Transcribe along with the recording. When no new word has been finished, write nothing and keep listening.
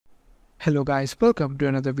Hello guys, welcome to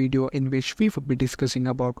another video in which we will be discussing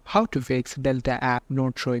about how to fix Delta app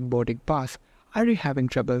not showing boarding pass. Are you having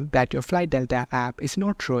trouble that your Flight Delta app is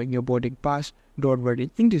not showing your boarding pass? Don't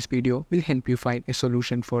worry, in this video we'll help you find a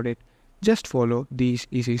solution for it. Just follow these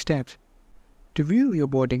easy steps. To view your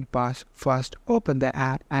boarding pass, first open the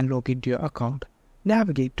app and log into your account.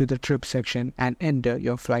 Navigate to the trip section and enter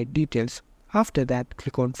your flight details. After that,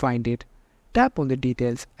 click on Find It. Tap on the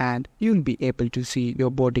details and you'll be able to see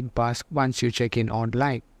your boarding pass once you check in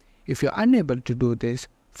online. If you're unable to do this,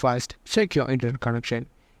 first check your internet connection.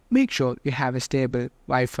 Make sure you have a stable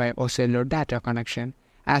Wi-Fi or cellular data connection,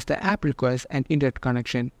 as the app requires an internet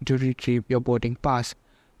connection to retrieve your boarding pass.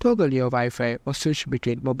 Toggle your Wi-Fi or switch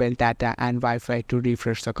between mobile data and Wi-Fi to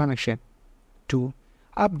refresh the connection. 2.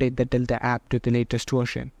 Update the Delta app to the latest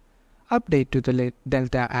version. Update to the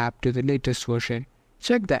Delta app to the latest version.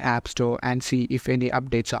 Check the App Store and see if any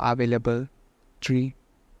updates are available. 3.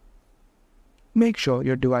 Make sure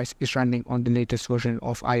your device is running on the latest version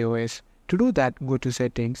of iOS. To do that, go to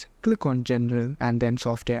Settings, click on General and then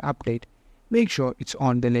Software Update. Make sure it's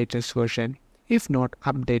on the latest version. If not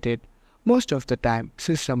updated, most of the time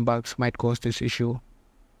system bugs might cause this issue.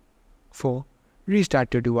 4.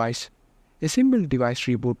 Restart your device. A simple device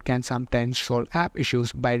reboot can sometimes solve app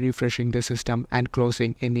issues by refreshing the system and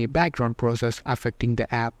closing any background process affecting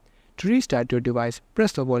the app. To restart your device,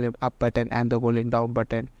 press the volume up button and the volume down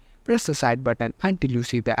button. Press the side button until you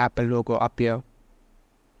see the Apple logo appear.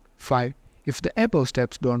 5. If the above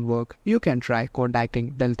steps don't work, you can try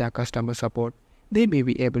contacting Delta customer support. They may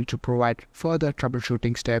be able to provide further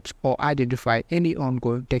troubleshooting steps or identify any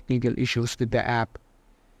ongoing technical issues with the app.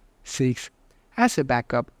 6. As a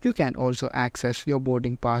backup, you can also access your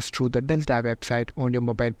boarding pass through the Delta website on your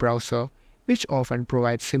mobile browser, which often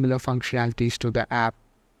provides similar functionalities to the app.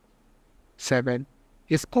 7.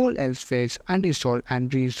 If all else fails, uninstall and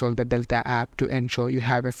reinstall the Delta app to ensure you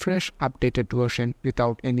have a fresh, updated version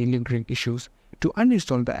without any lingering issues. To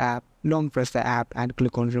uninstall the app, long press the app and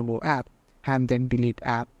click on Remove App, and then Delete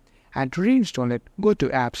App. And to reinstall it, go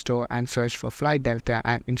to App Store and search for Flight Delta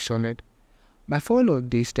and install it. By following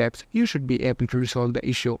these steps, you should be able to resolve the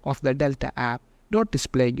issue of the Delta app not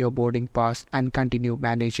displaying your boarding pass and continue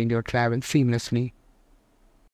managing your travel seamlessly.